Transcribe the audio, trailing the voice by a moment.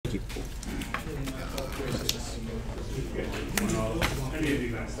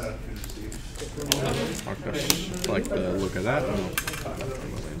Like the look of that.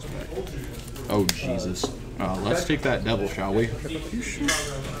 Oh Jesus! Let's take that devil, shall we? You sure?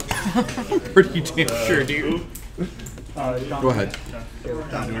 I'm pretty damn sure, dude. Go ahead.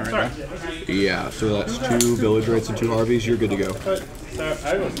 Yeah, so that's 2 village rates and 2 Harveys. You're good to go. So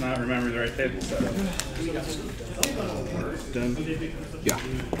I was not remembering the right table setup. Done. Yeah.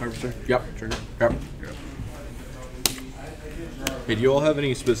 Harvester. Yep. Trigger. Yep. Hey, do you all have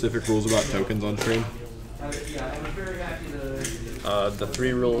any specific rules about tokens on stream? The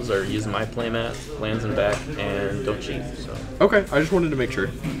 3 rules are use my playmat, lands and back, and don't cheat. So. Okay, I just wanted to make sure.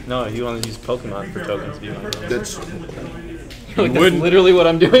 No, you want to use Pokemon for tokens. If you want to. That's Like, that's literally what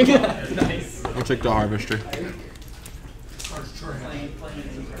I'm doing. Nice. I'll take the Harvester.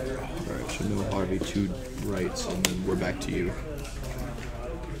 Alright, so no Harvey, 2 rights, and then we're back to you.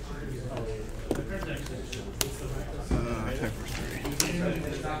 Attack first 3.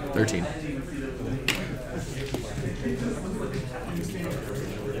 13.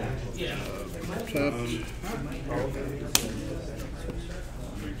 Tapped.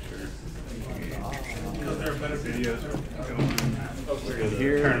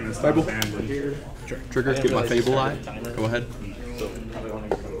 Here, Fable. Trigger, get my Fable Eye. Go ahead.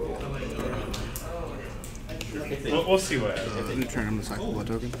 We'll see what happens. I'm going to turn on the cycle blood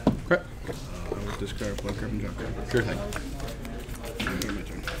token. Okay. I'll discard blood card and jump card. Sure thing. Okay, my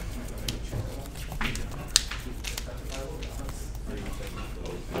turn.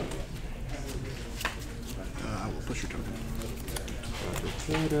 I will push your token.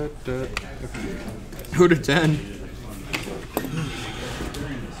 Go to 10.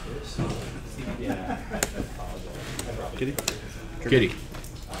 Kitty? Kitty.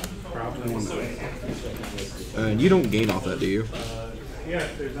 And you don't gain off that, do you?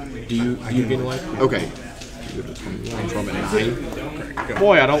 Do you gain life? Okay. You go to 21 from a 9.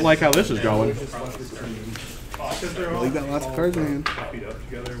 Boy, I don't like how this is going. Well, you got lots of cards in hand. I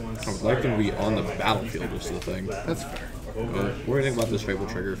would like them to be on the battlefield is the thing. That's fair. What do you think about this Fable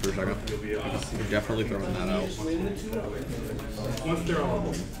Trigger for a second? We're definitely throwing that out. Once they're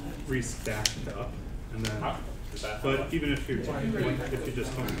all restacked up, and then, but even if you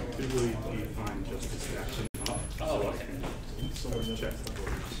just don't, it really be fine just to stack them up. Oh, okay. So check the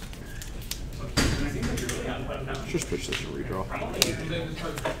borders. Let's just switch this to redraw. I want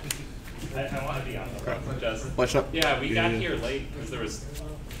to be on the phone. Just Flash up. yeah, we got here late because there was.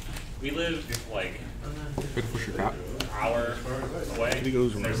 We lived like Quick push your cap. an hour away. And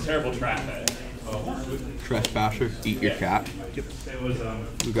there's terrible traffic. Trespasser, eat your cat. It was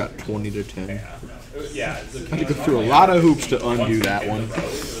We got 20 to 10. Yeah, I had to go through a lot of hoops to undo that one. It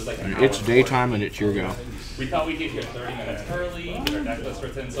was like an It's hour daytime and it's your go. We thought we'd get here 30 minutes early, get our deck list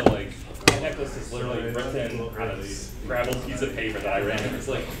written, so like, my deck list is literally written on a scrabbled piece of paper that I ran, and it's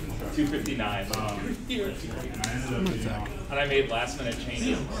like 259. And I made last minute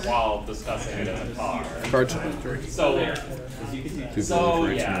changes while discussing it in the car. Cards. So, Yeah,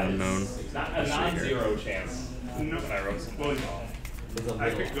 yeah, unknown. it's not a non-zero chance when I wrote something. I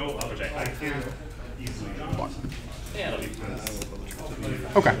could go up, I can't easily. Yeah, it'll be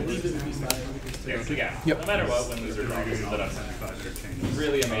Okay. yeah. Yep. No matter what, win, lose, or draw, this is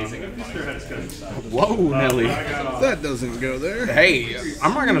really amazing and fun. Whoa, Nelly. That doesn't go there. Hey,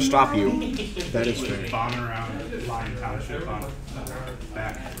 I'm not going to stop you. That is fair. Bombing around Lion Township on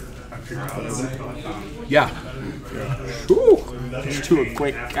back. Yeah. Whew. Just do a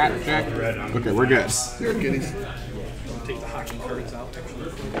quick cat check. Okay, we're good. Here, kitties. Take the hockey cards out.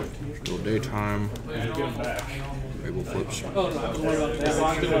 Still daytime. Fable flips. As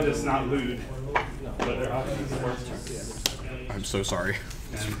long as it's not lewd. But they're I'm so sorry.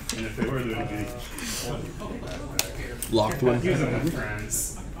 and if they were lewd, it'd be Locked one. using them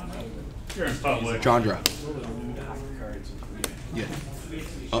friends. You're in public. Chandra. Yeah.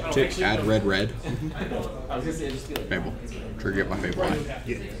 Uptick, add red, red. Fable. Trigger, get my Fable Eye.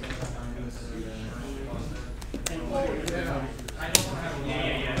 Yeah.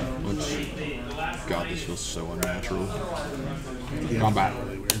 God, this feels so unnatural. Combat.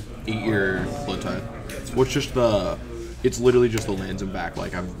 Eat your blood tide. Well, it's just the. It's literally just the lands and back.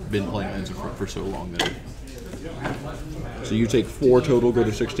 Like, I've been playing lands and front for so long that. So you take 4 total, go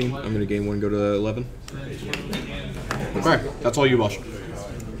to 16. I'm gonna gain 1, go to 11. Okay, that's all you, boss.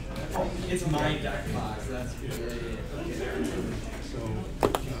 It's my deck box. That's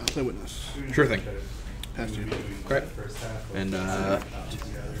Play witness. Sure thing. Pass you. Okay. And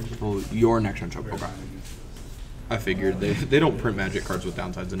well, your next turn. Okay. I figured they don't print Magic cards with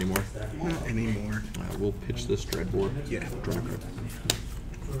downsides anymore. Not anymore. We'll pitch this Dreadbore. Yeah. Draw a card.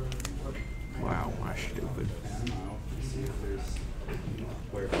 Wow, I'm stupid.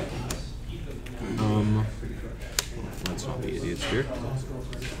 Let's not be idiots here.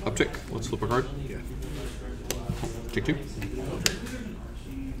 Uptick. Let's flip a card. Yeah. Tick 2.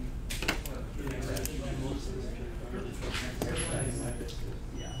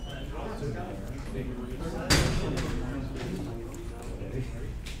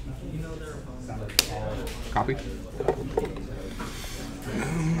 Copy.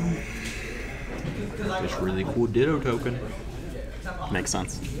 This really cool Ditto token. Makes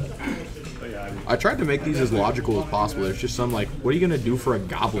sense. I tried to make these as logical as possible. There's just some like, what are you gonna do for a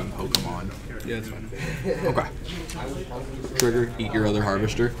Goblin Pokemon? Yeah, it's fine. Okay. Trigger, eat your other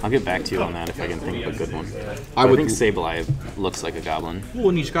Harvester. I'll get back to you on that if I can think of a good one. I I would think Sableye looks like a goblin. Well,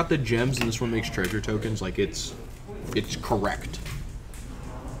 and he's got the gems, and this one makes treasure tokens. Like it's correct.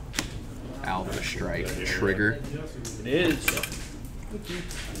 Alpha Strike, trigger. It is.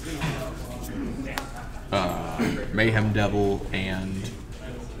 Mayhem Devil, and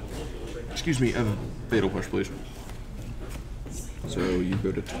excuse me, Fatal Push, please. So you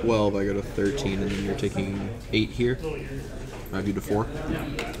go to 12, I go to 13, and then you're taking 8 here. I have you to 4.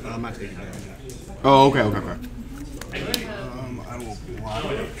 I'm not taking damage. Oh, okay. I will block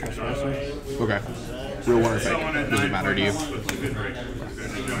Trespasser. Okay. Real one or fake? Doesn't matter to you.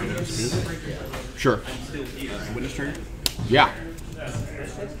 Sure. Witness turn. Yeah.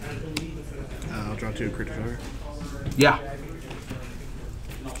 I'll draw 2 Crit Fire. Yeah.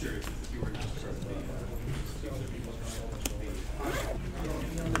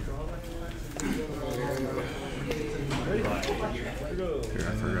 Here,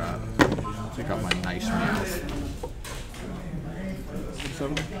 I forgot. Take out my nice mouth.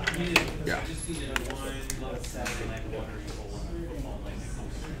 7. Yeah.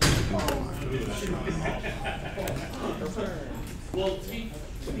 Well,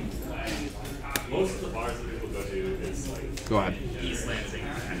 most of the bars that people go to is like Go ahead. East Lansing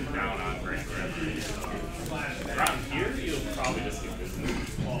and down on Grand Grove. Around here, you'll probably just do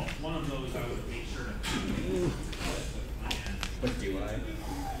business. Well, one of those I would make sure to. What do I?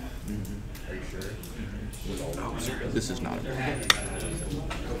 Are you sure? This is not a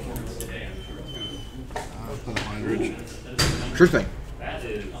Play the Mind Ridge. sure thing. That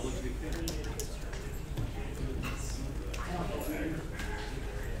is.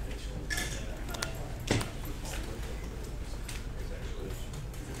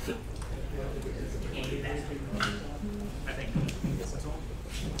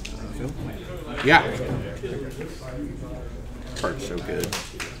 Phil? Yeah. Card's so good.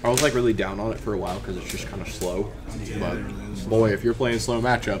 I was like really down on it for a while because it's just kind of slow. But boy, if you're playing slow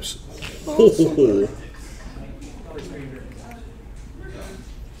matchups, oh.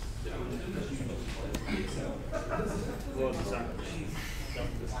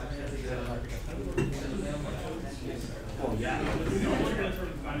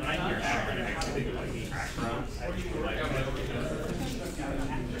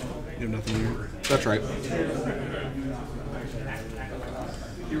 You have nothing here. That's right.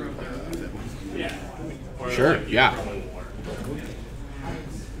 Sure, yeah.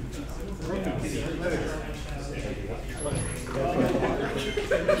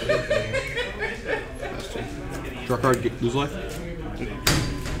 Draw card, lose life.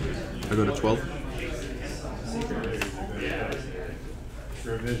 I go to 12.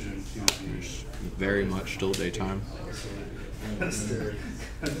 Very much still daytime. I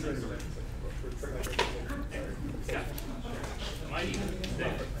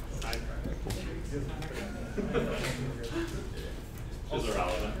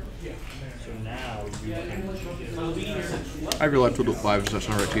have your life total at 5, so that's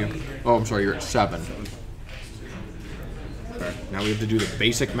not right to you. Oh, I'm sorry, you're at 7. Okay, now we have to do the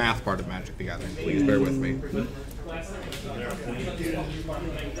basic math part of Magic the Gathering. Please bear with me.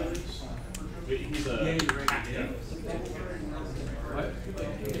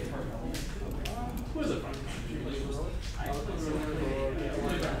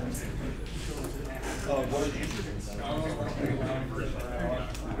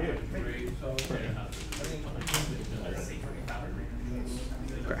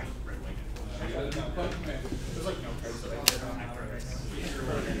 Okay.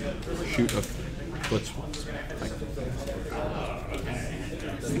 Shoot a let's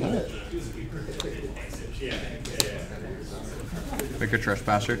pick a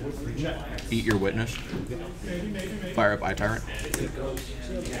trespasser. Eat your witness. Fire up Eye Tyrant.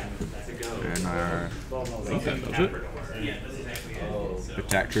 And I think that does it.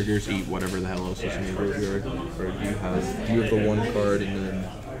 Attack triggers, eat whatever the hell else is in your graveyard. Or do you have the one card and then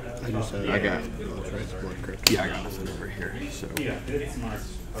I just said I got. blood crypt. Yeah, I got nothing over here. So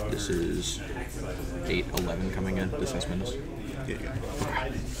this is 8-11 coming in. This is minus. Yeah, yeah.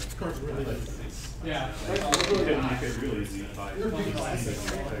 Yeah. You could make it real easy by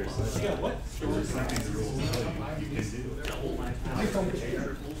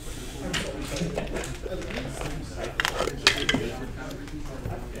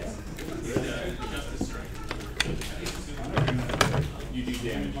you do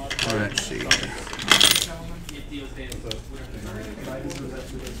damage. Let's see.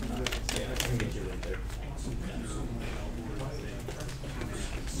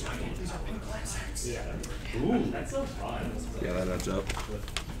 Ooh, that's so fun. Yeah, that adds up.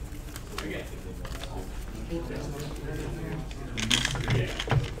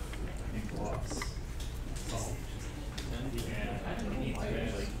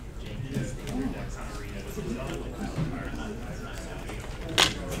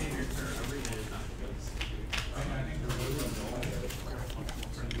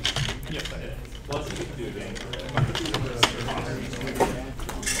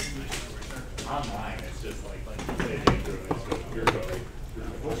 Online, it's just like you're going.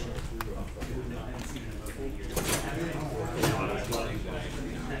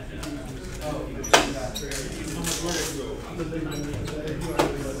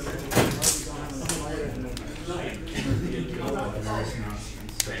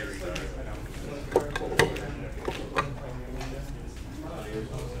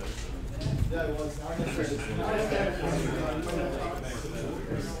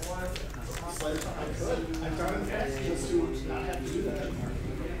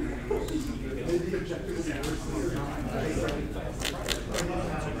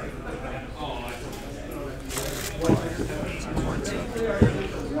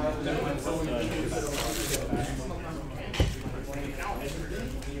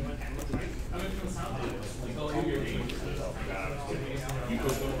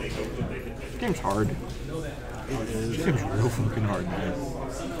 This game's hard. This game's real fucking hard, man.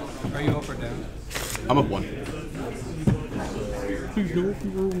 Are you up or down? I'm up 1. Please know if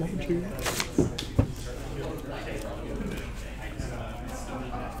you were watching.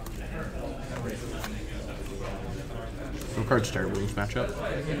 No card's terrible in this matchup.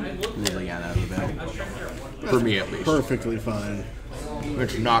 Really got out of the bag. For me, at least. Perfectly fine.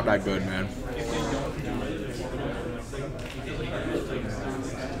 It's not that good, man.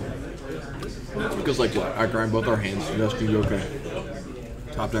 Because, like, what? I grind both our hands. Just do okay.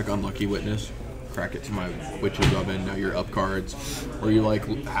 Top deck Unlucky Witness. Crack it to my Witch's Oven. Now you're up cards. Or you, like,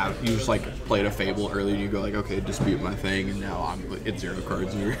 you just, like, played a Fable early and you go, like, okay, dispute my thing. And now it's 0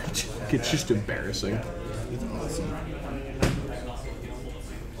 cards. And it's just embarrassing. It's awesome.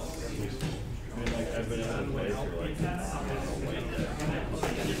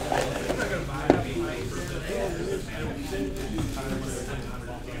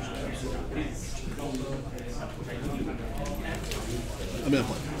 I'm gonna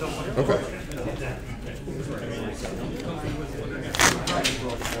play. Okay.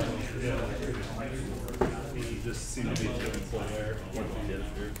 You just seem to be a good player.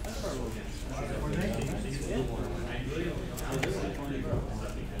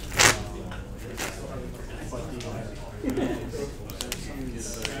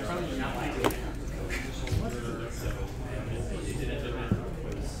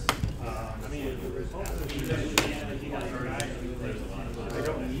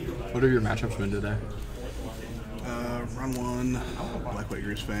 What have your matchups been today? Run 1, Black White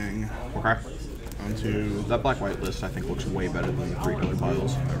Goose Fang. Okay. On 2. That black-white list, I think, looks way better than the 3 color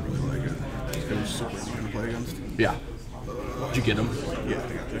piles. I really like it. It was super easy to play against. Yeah. Did you get them? Yeah,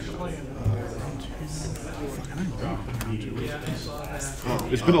 I got this.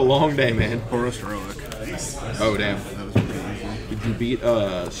 It's been a long day, man. Horus Heroic. Oh, damn. That was pretty easy. Did you beat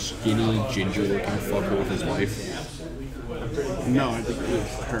a skinny, ginger-looking fucker with his wife? No, I think it was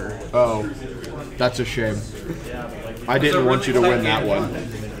her. Oh, that's a shame. I didn't want you to win that one.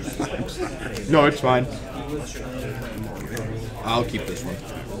 No, it's fine. I'll keep this one.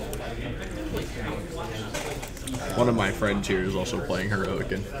 One of my friends here is also playing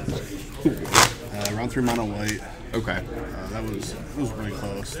Heroic. Round 3 mono white. Okay. That was really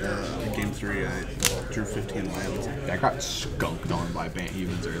close. Game 3, I drew 15 lands. I got skunked on by Bant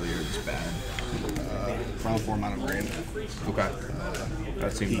Humans earlier. It's bad. Round 4 mono green. Okay.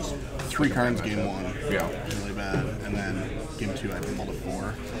 That seems 3 cards game 1. Yeah. Really bad. And then game 2 I pulled a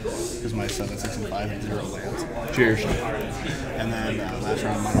 4 because my 7, 6, and 5 had 0 lands. Cheers. And then last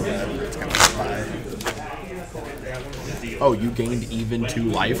round mono red, it's kind of 5. Oh, you gained even 2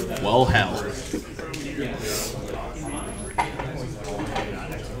 life? Well, hell.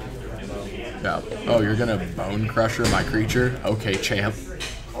 Yeah. Oh, you're gonna Bone Crusher my creature? Okay, champ.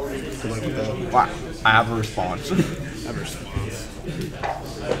 Good luck with that. Wow. I have a response. I have a response.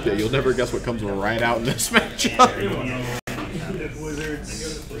 Yeah, you'll never guess what comes right out in this matchup. If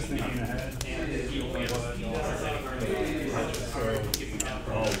Wizards was thinking ahead.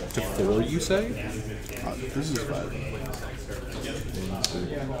 To 4, you say? This is 5.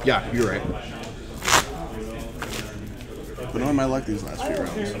 Yeah, you're right. But knowing my luck these last few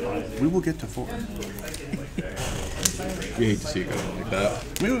rounds, we will get to 4. You hate to see it go like that.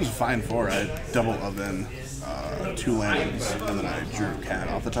 I mean, it was a fine 4. I double of then 2 lands, and then I drew Cat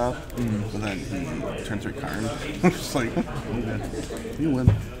off the top. But then he turned 3 Karn. I'm just like, okay, you win.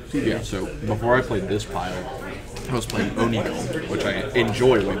 Yeah, so before I played this pile, I was playing Onico, which I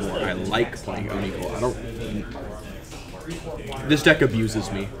enjoy way more. I like playing Onico. This deck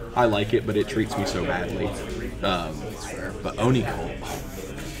abuses me. I like it, but it treats me so badly. But Onico,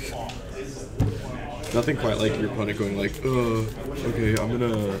 nothing quite like your opponent going like, okay, I'm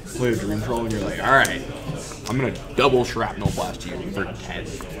gonna play a Dream Troll, and you're like, all right, I'm gonna double Shrapnel Blast you for 10.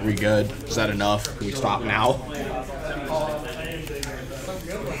 Are we good? Is that enough? Can we stop now?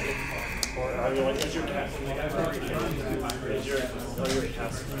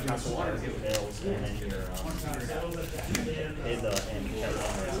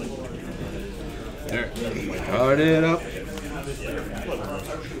 There. Cut it up.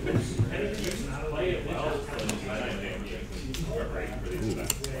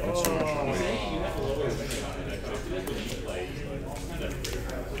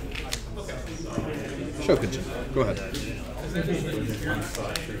 Shokunchin, go ahead.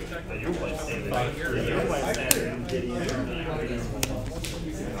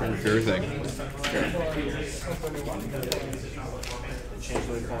 Trying to do your thing.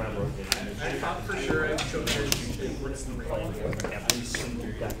 I thought for sure I'd show you what's the every single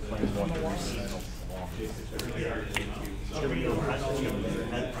deck playing one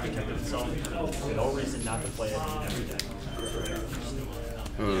no reason not to play it in every deck.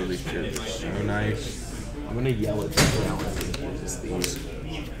 Oh, these kids are so nice. I'm gonna yell at them now and use these.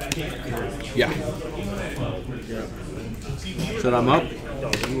 Yeah. So I'm up.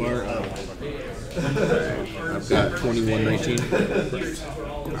 You are up. I've got 21-19.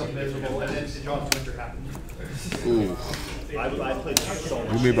 Ooh. I played so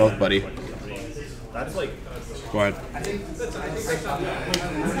much. You me both, buddy. That's like Go ahead.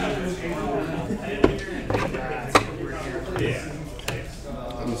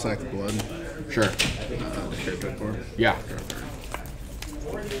 I'm gonna sack the blood. Sure. The character for. Yeah.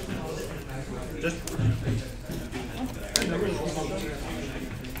 just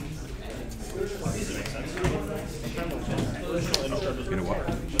You know what?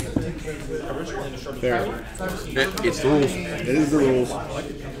 There. It's the rules. It is the rules.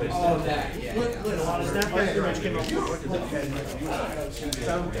 Can't believe you're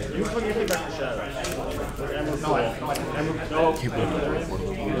for the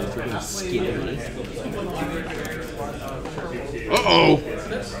rules. They're gonna skin me. Uh-oh!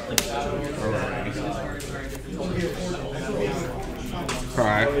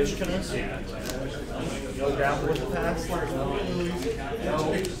 Alright.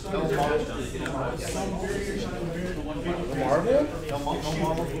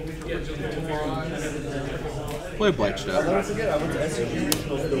 Play a black step. That's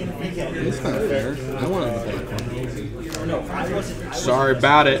not fair. I wanted the black one. Sorry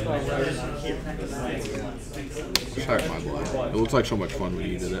about it. Check my blood. It looks like so much fun when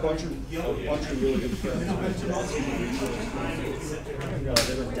you did it.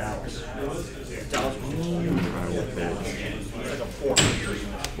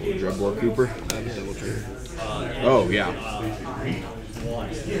 Dreadbore Cooper. Oh, yeah.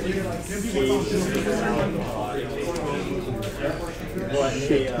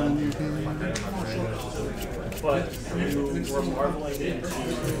 but you were marveling into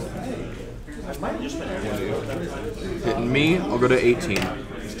I might have just been Hitting me, I'll go to 18.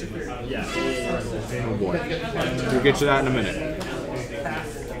 yeah. Oh boy. We'll get to that in a minute.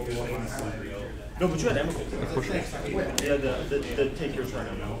 No, but you had Emrakul. Of course. Yeah, the take yours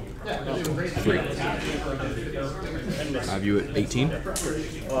right now. 3. I have you at 18?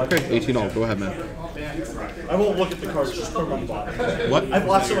 Okay, 18 all. Go ahead, man. I won't look at the cards, just put them on the bottom. What? I've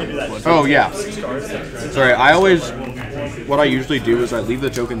watched someone do that. Oh, yeah. 6 cards. Sorry, I always what I usually do is I leave the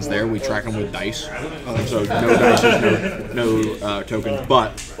tokens there. We track them with dice. So no dice is no tokens.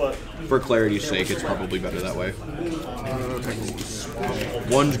 But for clarity's sake, it's probably better that way.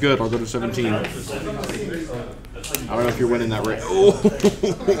 One's good. I'll go to 17. I don't know if you're winning that right. Oh,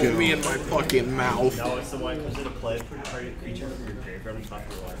 me in my fucking mouth. No, it's the one who's going to play target creature from your graveyard on top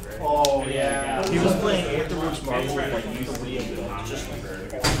of your library. Oh, yeah. He was playing Afterwards Marvel with like U3 and just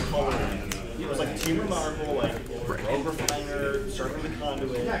coloring. It was like Team Marvel, like Rogue Refiner, Circle the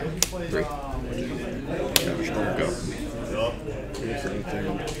Conduit. Go.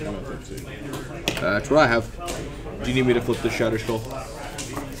 That's what I have. Do you need me to flip the Shatter Skull?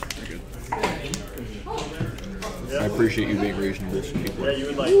 I appreciate you being reasonable. Some people. Yeah, you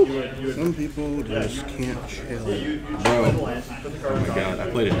would like. Some people just can't chill. Bro, oh my god, I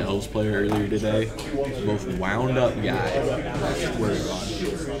played an Elves player earlier today. The most wound up guy. I swear to God.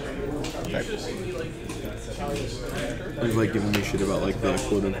 He's like giving me shit about like the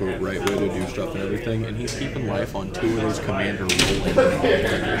quote unquote right way to do stuff and everything, and he's keeping life on 2 of those commander rolling.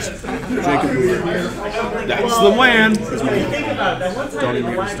 That's the plan. Don't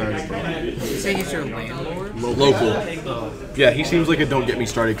even get started. You say he's your landlord? Local. Yeah, he seems like a don't get me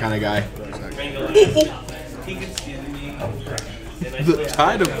started kind of guy. The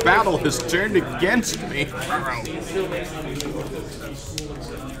tide of battle has turned against me.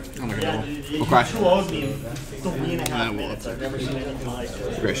 Okay.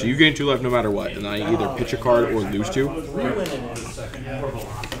 Okay, so you gain 2 life no matter what, and I either pitch a card or lose 2.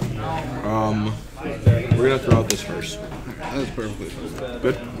 We're gonna throw out this first. That's perfectly fine.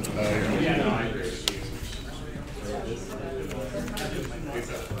 Good.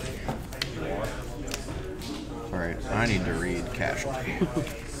 All right, I need to read Casualty.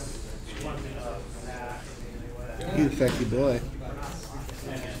 You sexy boy.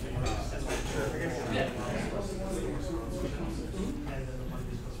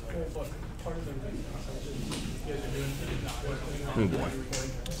 Oh boy.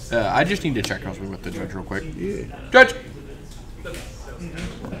 I just need to check something with the judge real quick. Yeah. Judge!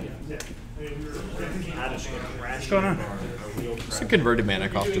 What's going on? What's the converted mana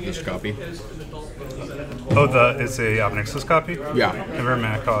cost of this copy? Oh, it's a Obnixus copy? Yeah. Convert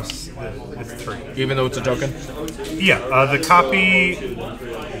mana cost is 3. Even though it's a token? Yeah, the copy,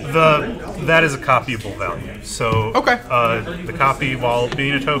 that is a copyable value. So Okay. The copy, while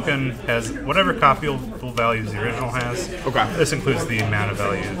being a token, has whatever copyable values the original has. Okay. This includes the mana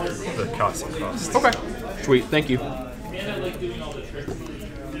value, the costing cost. Okay. Sweet, thank you.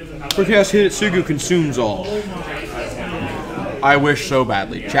 Forecast hit Sugu consumes all. I wish so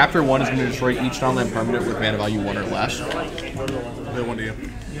badly. Chapter 1 is going to destroy each non-land permanent with mana value 1 or less. They want to.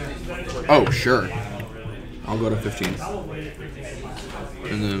 Oh, sure. I'll go to 15.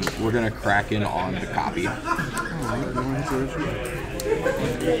 And then we're going to crack in on the copy.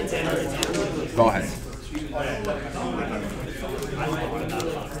 Go ahead.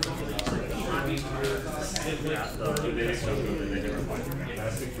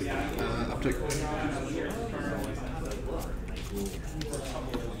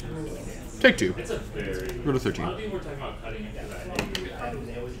 Take 2. Go to 13.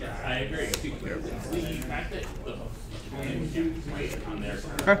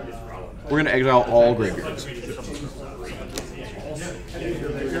 Okay. We're going to exile all graveyards.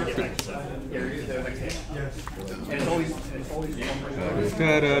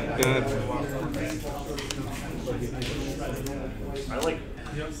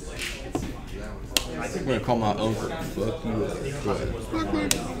 I'm going to call my uncle. Fuck you up. Go ahead.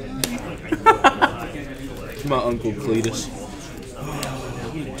 My uncle Cletus.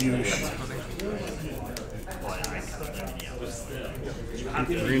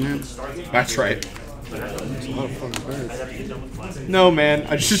 That's right. No, man.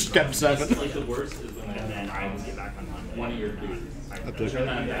 I just kept 7.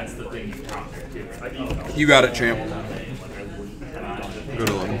 You got it, champ. Go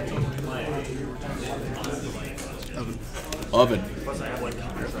to 11. Oven.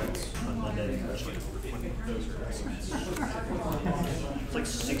 It's like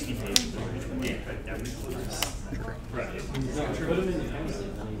 60 pages.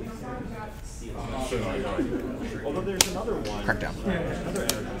 Although there's another one. Crackdown.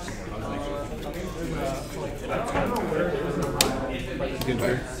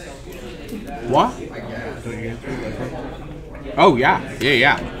 What? Oh, yeah.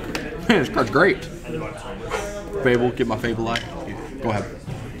 Yeah. This card's great. Fable, get my Fable Eye. Go ahead.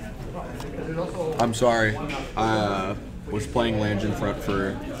 I'm sorry. I was playing lands in front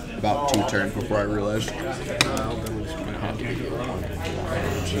for about 2 turns before I realized.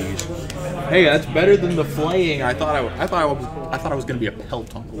 jeez. Hey, that's better than the flaying. I thought I was gonna be a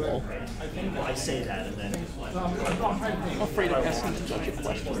pelt on the wall. I say that and then I'm afraid of asking the judge a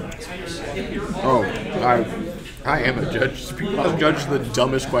question. Oh, I am a judge. People have judged the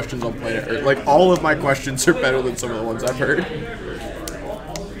dumbest questions on planet Earth. Like, all of my questions are better than some of the ones I've heard.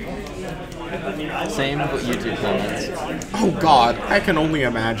 Same with YouTube comments. Oh God, I can only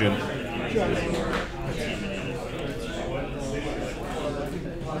imagine.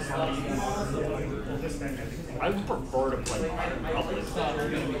 I would prefer to play modern public.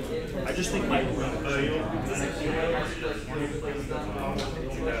 I just think my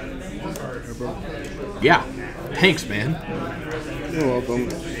Yeah, thanks, man. You're welcome.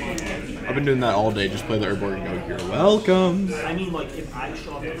 I've been doing that all day. Just play the Urborg and go, you're welcome. I mean, like, if I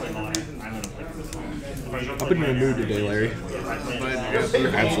show up to play modern, I'm gonna play this one. I've been in a mood today, Larry.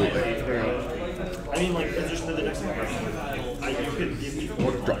 Absolutely. I mean, like, it's just for the next one. You could give me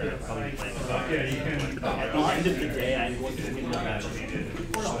 4 drop. At the end of the day, I'm going to win the match.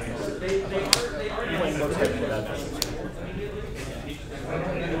 Playing both sides for that.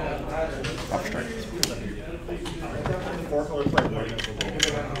 Off start. 4-color player.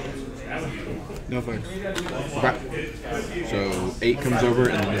 No thanks. Okay. So 8 comes over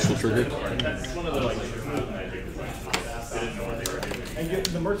and the missile trigger. And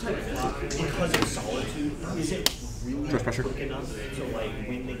the Merc type, because of Solitude, is it really Trust pressure. quick enough to like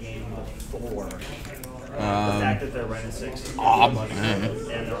win the game before the fact that they're running 6 and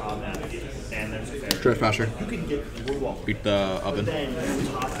they're on that and there's a fair. Trespasser. You can get through all Beat the oven. then you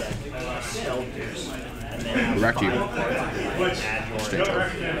top deck spell pierce and then have Correct you. 5 cards add your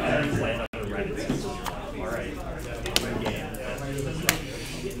and then play another Reddit 6. Alright. Win game.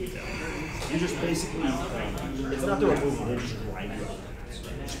 You just basically it's not the removal, they just grind you up.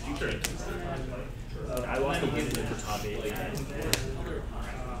 I lost the win for top 8 again.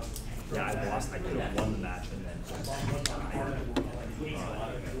 Yeah, I lost. I could have won the match and then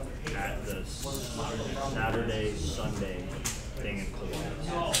at the Saturday, Sunday thing in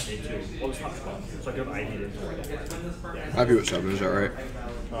Columbus. Day 2. Well, it's not fun. So I could have ID'd it. I have you at 7, is that right?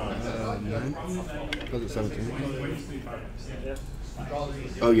 9? Was it 17? Yeah.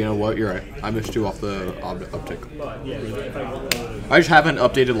 Oh, you know what? You're right. I missed 2 off the uptick. But yeah, if I won the I just haven't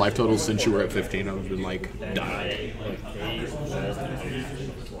updated life totals since you were at 15. I've been like, dying.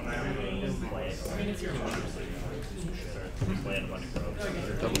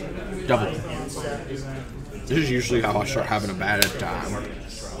 Double. This is usually how I start having a bad time.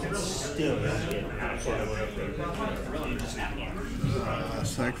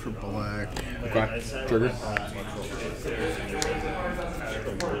 Sack for black. Okay. Trigger.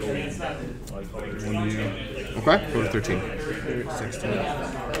 1 year. Okay. Go to 13. 16. Did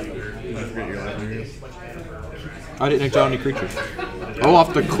you forget your life here? I didn't exile any creatures. Oh,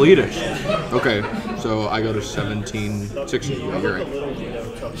 off the Cletus. Okay, so I go to 17, 16. Yeah, you're right.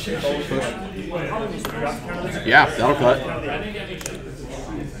 Yeah, that'll cut.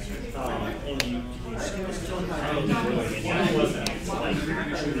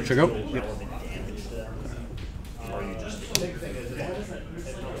 Check out. Yep.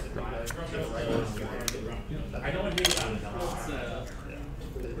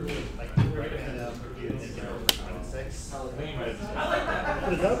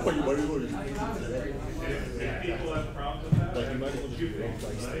 At that point, you might as well just like you might as well just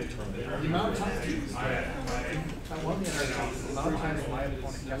like stay tournament. The amount of times I won the internet, the amount of times my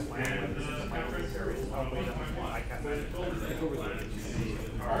opponent kept my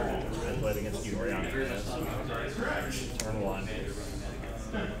I played against you, Oriana. Turn 1.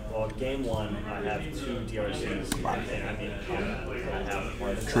 Well, game 1, I have 2 DRCs. I mean, I have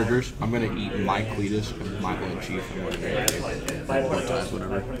one. Triggers. I'm gonna eat my Cletus and my Blood Chief and whatever. Blood ties,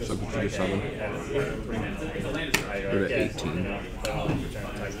 whatever. So put you to 7. Go to 18.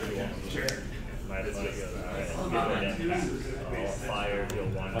 Fire, deal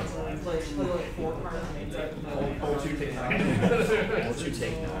 1. Once you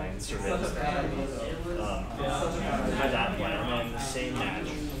take 9, surveillance. Had that plan, and then the same match.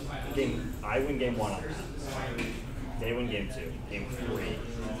 I win game 1 on that. They win game 2. Game 3.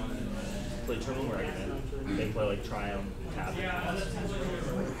 Play Terminal Argument. They play like Triumph, Tap.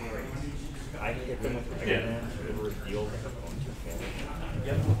 I hit them with Argument, it revealed their opponent's family.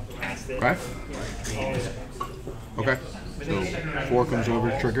 Cast it. Okay. Okay. So 4 comes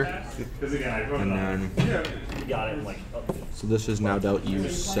over, trigger. And then. You got it in like. So this has now dealt you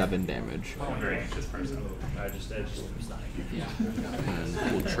 7 damage. I just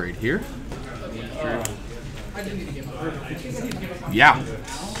And we'll trade here. Yeah.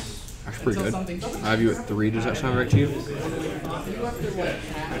 That's pretty good. I have you at 3. Does that sound right to you?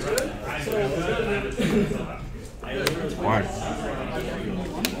 Why?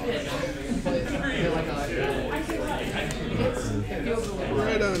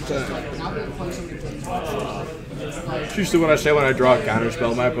 Right on time. It's usually what I say when I draw a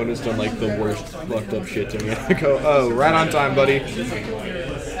counterspell. My opponent's done like the worst fucked up shit to me. I go, oh, right on time, buddy.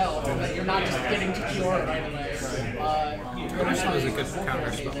 You're not just getting to cure it right away. Counterspell is a good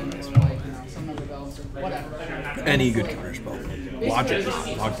counterspell. Whatever. Any good counterspell. Logic.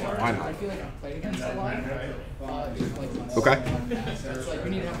 Why not? Okay. It's like we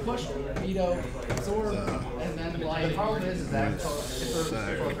need to have push, veto, absorb, and then like. The problem is that if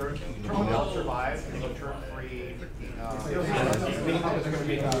turn will survive, and then turn 3.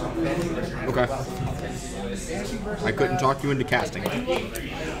 Okay. I couldn't talk you into casting. Are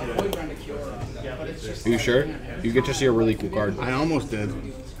you sure? You get to see a really cool card. I almost did.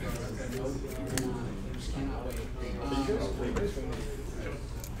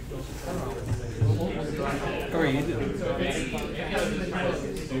 How are you doing?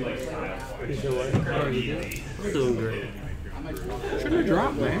 How are you doing? I'm doing great. Shouldn't have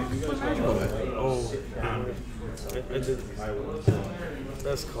dropped, man. What's magical with it? Oh, I did.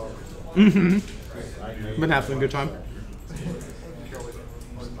 That's called. Been having a good time.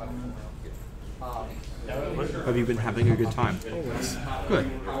 Have you been having a good time? Good.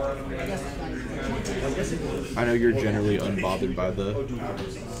 I know you're generally unbothered by the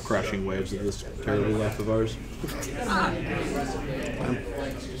crashing waves of this terrible life of ours.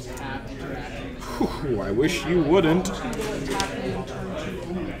 Whew, I wish you wouldn't.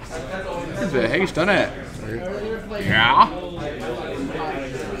 There's a haste on it. Yeah?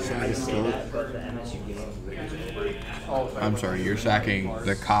 I'm sorry, you're sacking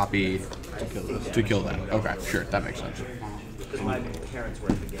the copy to kill that. Okay, sure, that makes sense. Because my parents were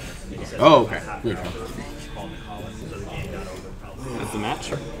at the game. And they said Oh, okay. Weird. called the college, so the game got over probably. That's the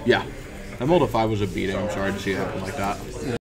match. Yeah. That Mold of 5 was a beating. I'm sorry to see it happen like that.